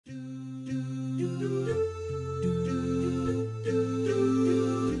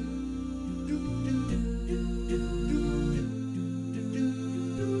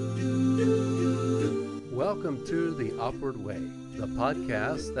welcome to The Upward Way, the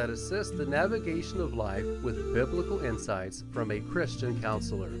podcast that assists the navigation of life with biblical insights from a Christian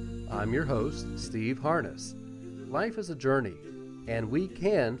counselor. I'm your host, Steve Harness. Life is a journey, and we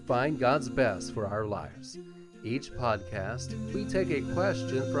can find God's best for our lives. Each podcast, we take a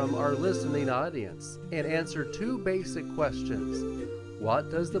question from our listening audience and answer two basic questions.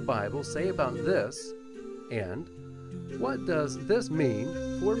 What does the Bible say about this? And what does this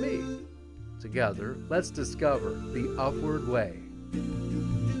mean for me? Together, let's discover the upward way.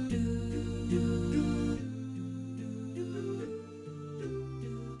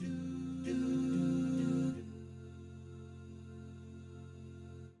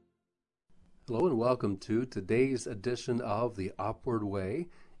 Hello and welcome to today's edition of The Upward Way.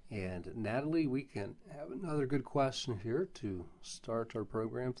 And Natalie, we can have another good question here to start our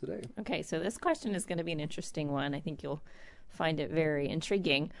program today. Okay, so this question is going to be an interesting one. I think you'll find it very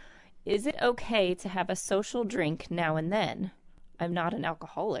intriguing. Is it okay to have a social drink now and then? I'm not an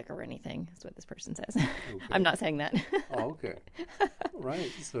alcoholic or anything, is what this person says. Okay. I'm not saying that. Oh, okay.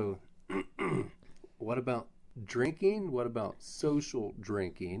 Right. So what about drinking? What about social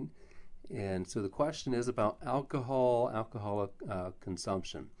drinking? And so the question is about alcoholic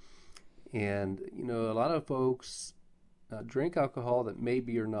consumption. And, you know, a lot of folks drink alcohol that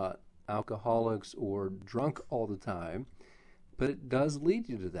maybe are not alcoholics or drunk all the time, but it does lead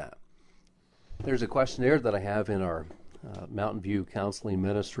you to that. There's a questionnaire that I have in our Mountain View Counseling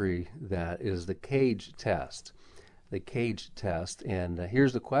Ministry that is the CAGE test. The CAGE test, and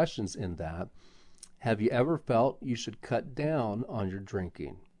here's the questions in that. Have you ever felt you should cut down on your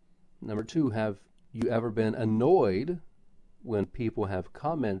drinking? Number 2, have you ever been annoyed when people have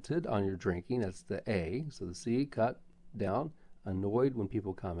commented on your drinking? That's the A. So the C, cut down, annoyed when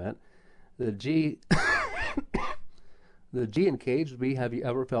people comment. The G, the G in CAGE would be, have you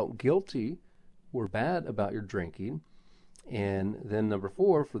ever felt guilty or bad about your drinking? And then number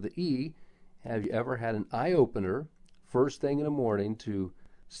 4 for the E, have you ever had an eye-opener first thing in the morning to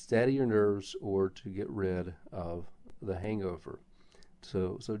steady your nerves or to get rid of the hangover?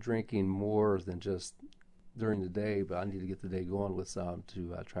 So drinking more than just during the day, but I need to get the day going with some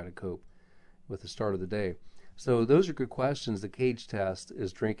to try to cope with the start of the day. So those are good questions. The CAGE test,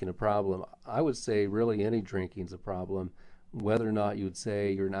 is drinking a problem? I would say really any drinking is a problem, whether or not you would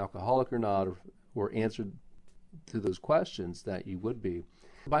say you're an alcoholic or not, or answer to those questions that you would be.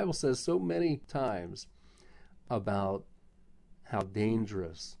 The Bible says so many times about how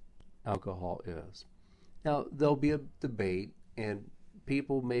dangerous alcohol is. Now, there'll be a debate, and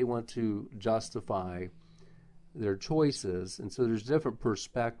people may want to justify their choices, and so there's different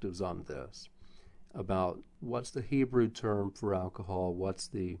perspectives on this about what's the Hebrew term for alcohol, what's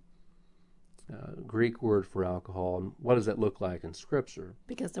the Greek word for alcohol, and what does that look like in Scripture?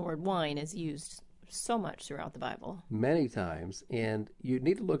 Because the word wine is used so much throughout the Bible. Many times, and you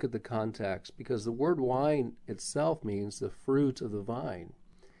need to look at the context, because the word wine itself means the fruit of the vine.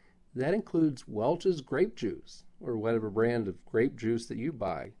 That includes Welch's grape juice, or whatever brand of grape juice that you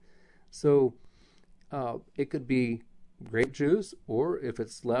buy. So it could be grape juice, or if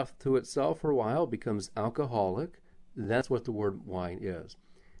it's left to itself for a while, it becomes alcoholic. That's what the word wine is.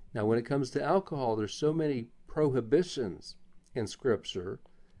 Now, when it comes to alcohol, there's so many prohibitions in Scripture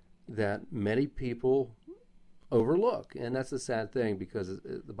that many people overlook, and that's a sad thing because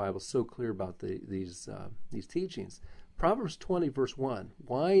the Bible's so clear about these teachings. Proverbs 20, verse 1,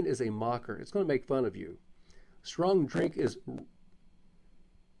 wine is a mocker. It's going to make fun of you. Strong drink is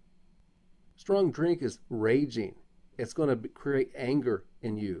raging. It's going to create anger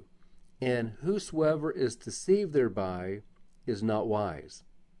in you. And whosoever is deceived thereby is not wise.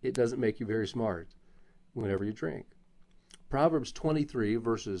 It doesn't make you very smart whenever you drink. Proverbs 23,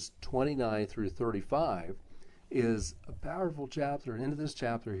 verses 29 through 35 is a powerful chapter. And into this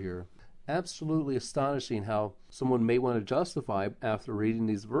chapter here, absolutely astonishing how someone may want to justify after reading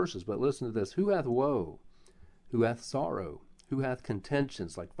these verses. But listen to this. Who hath woe? Who hath sorrow? Who hath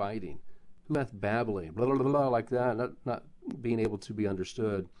contentions, like fighting? Who hath babbling? Blah, blah, blah, blah, like that, not being able to be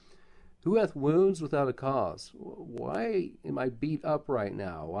understood. Who hath wounds without a cause? Why am I beat up right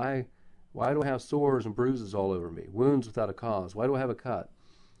now? Why do I have sores and bruises all over me? Wounds without a cause. Why do I have a cut?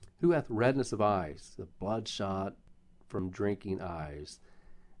 Who hath redness of eyes? The bloodshot from drinking eyes.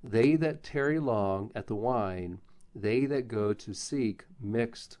 They that tarry long at the wine, they that go to seek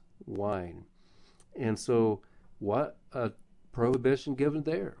mixed wine. And so what a prohibition given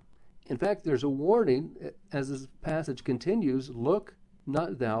there. In fact, there's a warning as this passage continues, look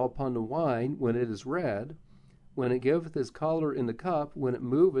not thou upon the wine when it is red, when it giveth his color in the cup, when it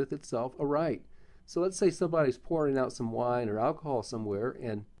moveth itself aright. So let's say somebody's pouring out some wine or alcohol somewhere,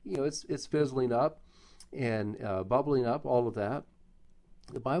 and it's fizzling up, and bubbling up, all of that.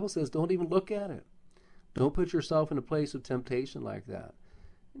 The Bible says don't even look at it. Don't put yourself in a place of temptation like that.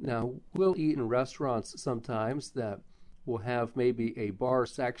 Now, we'll eat in restaurants sometimes that will have maybe a bar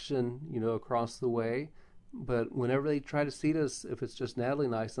section, across the way. But whenever they try to seat us, if it's just Natalie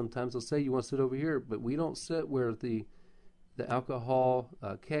and I, sometimes they'll say, you want to sit over here. But we don't sit where the alcohol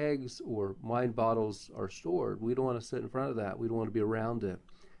kegs or wine bottles are stored. We don't want to sit in front of that. We don't want to be around it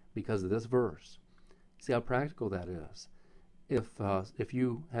because of this verse. See how practical that is. If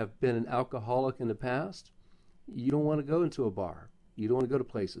you have been an alcoholic in the past, you don't want to go into a bar. You don't want to go to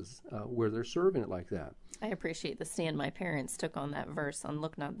places where they're serving it like that. I appreciate the stand my parents took on that verse on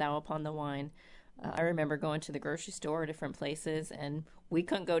look not thou upon the wine. I remember going to the grocery store, different places, and we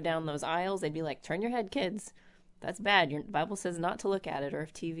couldn't go down those aisles. They'd be like, turn your head, kids. That's bad. Your Bible says not to look at it. Or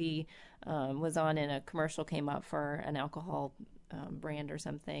if TV was on and a commercial came up for an alcohol brand or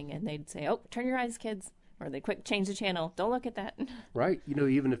something, and they'd say, oh, turn your eyes, kids. Or they'd quick change the channel. Don't look at that. Right.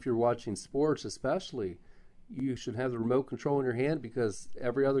 Even if you're watching sports especially, you should have the remote control in your hand because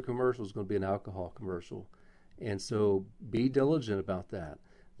every other commercial is going to be an alcohol commercial. And so be diligent about that.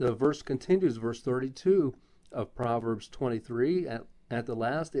 The verse continues, verse 32 of Proverbs 23. At the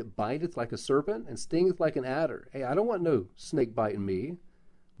last, it biteth like a serpent and stingeth like an adder. Hey, I don't want no snake biting me,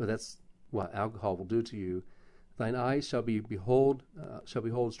 but that's what alcohol will do to you. Thine eyes shall behold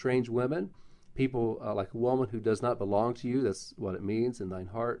strange women, people like a woman who does not belong to you. That's what it means. And thine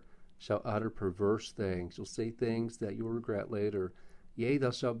heart shall utter perverse things. You'll say things that you'll regret later. Yea,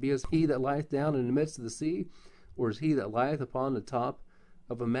 thou shalt be as he that lieth down in the midst of the sea, or as he that lieth upon the top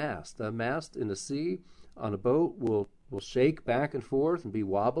of a mast. A mast in the sea on a boat will shake back and forth and be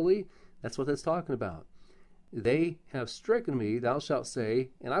wobbly. That's what that's talking about. They have stricken me, thou shalt say,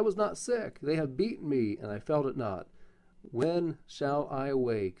 and I was not sick. They have beaten me, and I felt it not. When shall I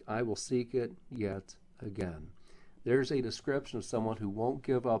awake? I will seek it yet again. There's a description of someone who won't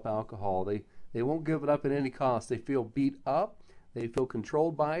give up alcohol. They won't give it up at any cost. They feel beat up. They feel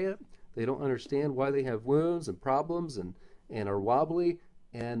controlled by it. They don't understand why they have wounds and problems and are wobbly,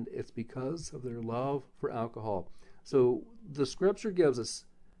 and it's because of their love for alcohol. So the scripture gives us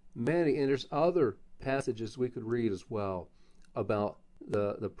many, and there's other passages we could read as well about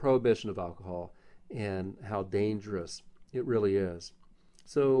the prohibition of alcohol and how dangerous it really is.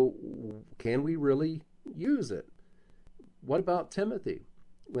 So can we really use it? What about Timothy?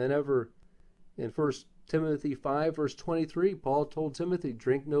 Whenever in 1 Timothy 5, verse 23, Paul told Timothy,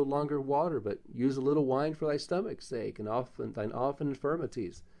 drink no longer water, but use a little wine for thy stomach's sake and thine often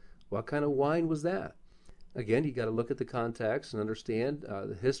infirmities. What kind of wine was that? Again, you got to look at the context and understand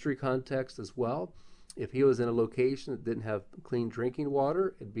the history context as well. If he was in a location that didn't have clean drinking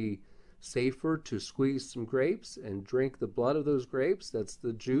water, it'd be safer to squeeze some grapes and drink the blood of those grapes. That's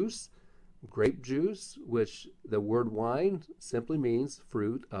the juice, grape juice, which the word wine simply means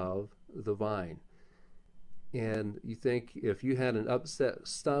fruit of the vine. And you think if you had an upset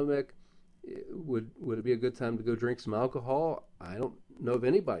stomach, would it be a good time to go drink some alcohol? I don't know of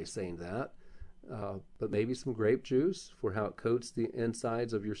anybody saying that. But maybe some grape juice for how it coats the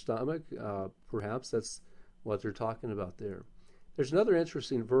insides of your stomach. Perhaps that's what they're talking about there. There's another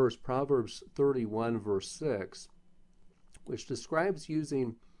interesting verse, Proverbs 31, verse 6, which describes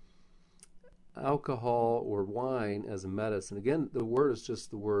using alcohol or wine as a medicine. Again, the word is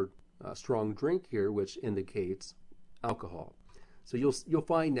just the word strong drink here, which indicates alcohol. So you'll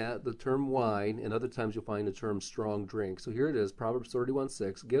find that the term wine, and other times you'll find the term strong drink. So here it is, Proverbs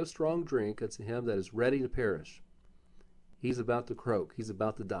 31:6. Give strong drink unto him that is ready to perish. He's about to croak. He's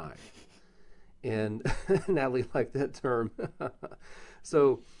about to die. And Natalie liked that term.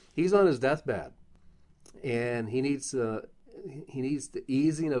 So he's on his deathbed, and he needs the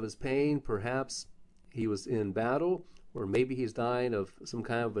easing of his pain. Perhaps he was in battle, or maybe he's dying of some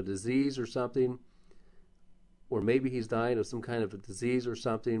kind of a disease or something. Or maybe he's dying of some kind of a disease or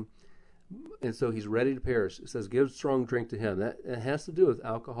something, and so he's ready to perish. It says, give strong drink to him. That it has to do with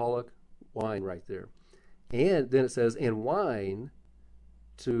alcoholic wine right there. And then it says, and wine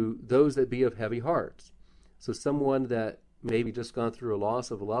to those that be of heavy hearts. So someone that maybe just gone through a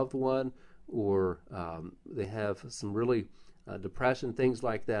loss of a loved one, or they have some really depression, things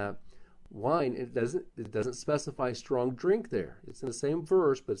like that. Wine, it doesn't specify strong drink there. It's in the same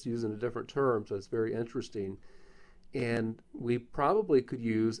verse, but it's using a different term, so it's very interesting. And we probably could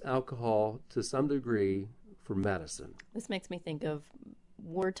use alcohol to some degree for medicine. This makes me think of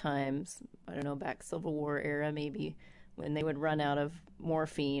war times. I don't know, back Civil War era maybe, when they would run out of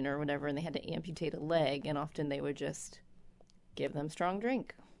morphine or whatever, and they had to amputate a leg, and often they would just give them strong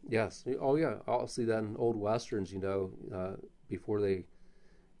drink. Yes. Oh, yeah. I'll see that in old westerns, before they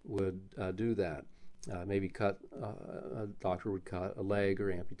would do that. maybe a doctor would cut a leg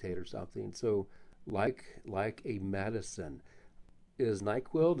or amputate or something. So like a medicine. Is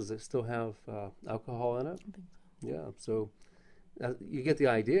NyQuil, does it still have alcohol in it? I think so. Yeah, so you get the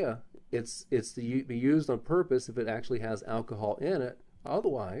idea. It's to be used on purpose if it actually has alcohol in it.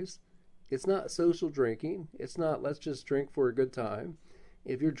 Otherwise, it's not social drinking. It's not let's just drink for a good time.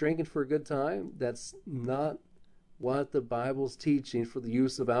 If you're drinking for a good time, that's not what the Bible's teaching for the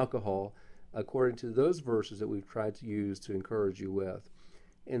use of alcohol, according to those verses that we've tried to use to encourage you with.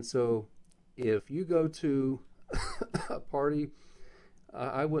 And so if you go to a party,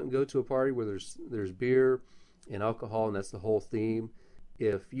 I wouldn't go to a party where there's beer and alcohol and that's the whole theme.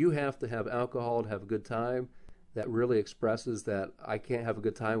 If you have to have alcohol to have a good time, that really expresses that I can't have a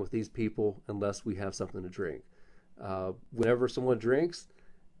good time with these people unless we have something to drink. Whenever someone drinks,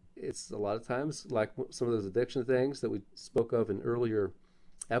 it's a lot of times like some of those addiction things that we spoke of in earlier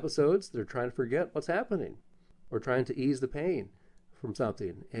episodes. They're trying to forget what's happening or trying to ease the pain from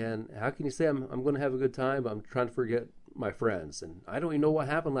something. And how can you say I'm going to have a good time, but I'm trying to forget my friends and I don't even know what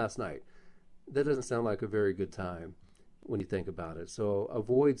happened last night? That doesn't sound like a very good time when you think about it. So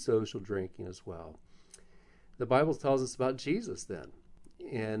avoid social drinking as well. The Bible tells us about Jesus then.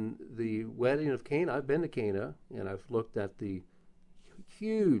 And the wedding of Cana, I've been to Cana and I've looked at the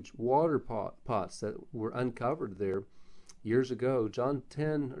huge water pots that were uncovered there years ago. John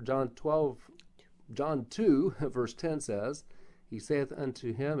 2 verse 10 says, He saith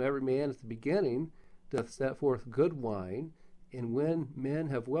unto him, Every man at the beginning doth set forth good wine, and when men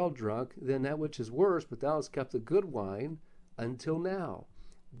have well drunk, then that which is worse, but thou hast kept the good wine until now.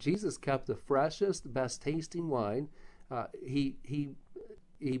 Jesus kept the freshest, best tasting wine. He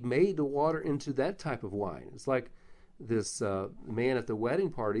made the water into that type of wine. It's like this man at the wedding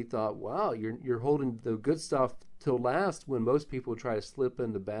party thought, wow, you're holding the good stuff till last, when most people try to slip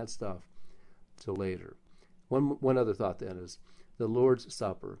in the bad stuff till later. One other thought then is the Lord's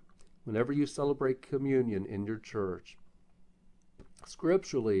Supper. Whenever you celebrate communion in your church,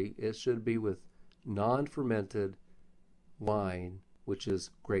 scripturally it should be with non-fermented wine, which is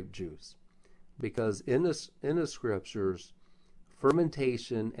grape juice, because in the scriptures,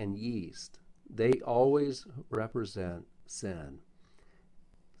 fermentation and yeast, they always represent sin.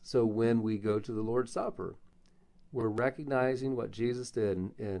 So when we go to the Lord's Supper, we're recognizing what Jesus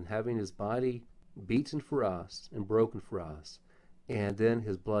did in having his body beaten for us and broken for us, and then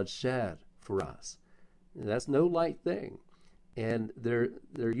his blood shed for us. And that's no light thing. And they're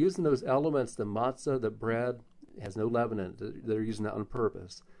using those elements, the matzah, the bread, has no leaven in it. They're using that on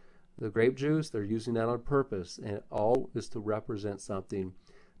purpose. The grape juice, they're using that on purpose. And it all is to represent something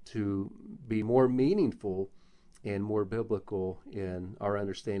to be more meaningful and more biblical in our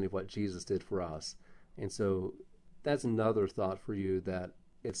understanding of what Jesus did for us. And so that's another thought for you, that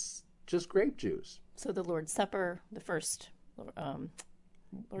it's just grape juice. So the Lord's Supper, the first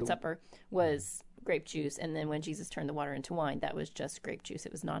Lord's Supper, was grape juice, and then when Jesus turned the water into wine, that was just grape juice.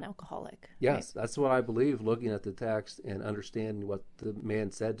 It was non-alcoholic. Yes, right? That's what I believe, looking at the text and understanding what the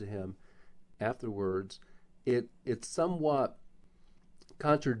man said to him afterwards. It's somewhat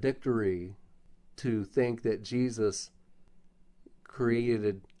contradictory to think that Jesus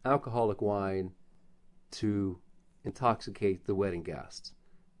created alcoholic wine to intoxicate the wedding guests.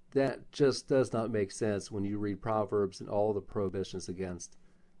 That just does not make sense when you read Proverbs and all the prohibitions against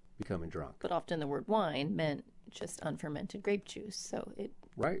becoming drunk. But often the word wine meant just unfermented grape juice. So it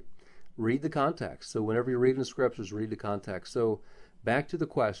Right. Read the context. So whenever you're reading the scriptures, read the context. So back to the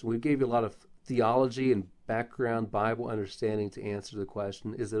question. We gave you a lot of theology and background Bible understanding to answer the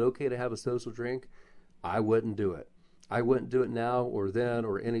question, is it okay to have a social drink? I wouldn't do it. I wouldn't do it now or then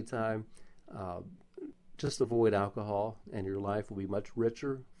or anytime. Just avoid alcohol and your life will be much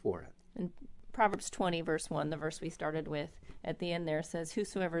richer for it. in Proverbs 20 verse 1, the verse we started with, at the end there says,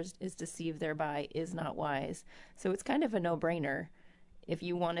 whosoever is deceived thereby is not wise. So it's kind of a no-brainer. If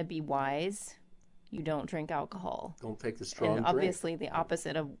you want to be wise, you don't drink alcohol. Don't take the strong And drink. obviously the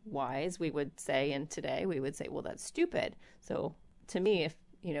opposite of wise, we would say, and today we would say, well, that's stupid. So to me, if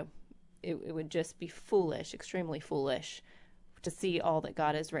it would just be foolish, extremely foolish, to see all that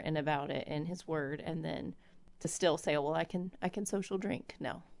God has written about it in his word and then to still say, well, I can social drink.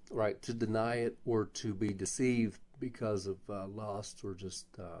 No. Right, to deny it or to be deceived because of lust or just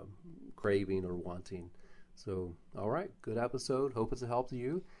craving or wanting. So, all right, good episode. Hope it's a help to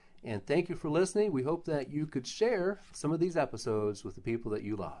you. And thank you for listening. We hope that you could share some of these episodes with the people that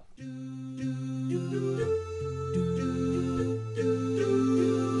you love.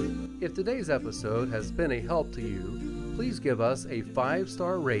 If today's episode has been a help to you, please give us a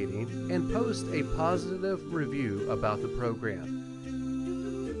 5-star rating and post a positive review about the program.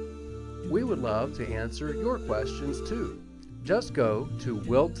 We would love to answer your questions too. Just go to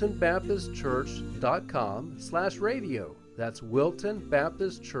wiltonbaptistchurch.com/radio. That's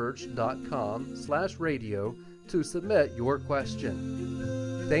wiltonbaptistchurch.com/radio to submit your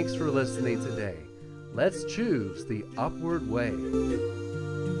question. Thanks for listening today. Let's choose the upward way.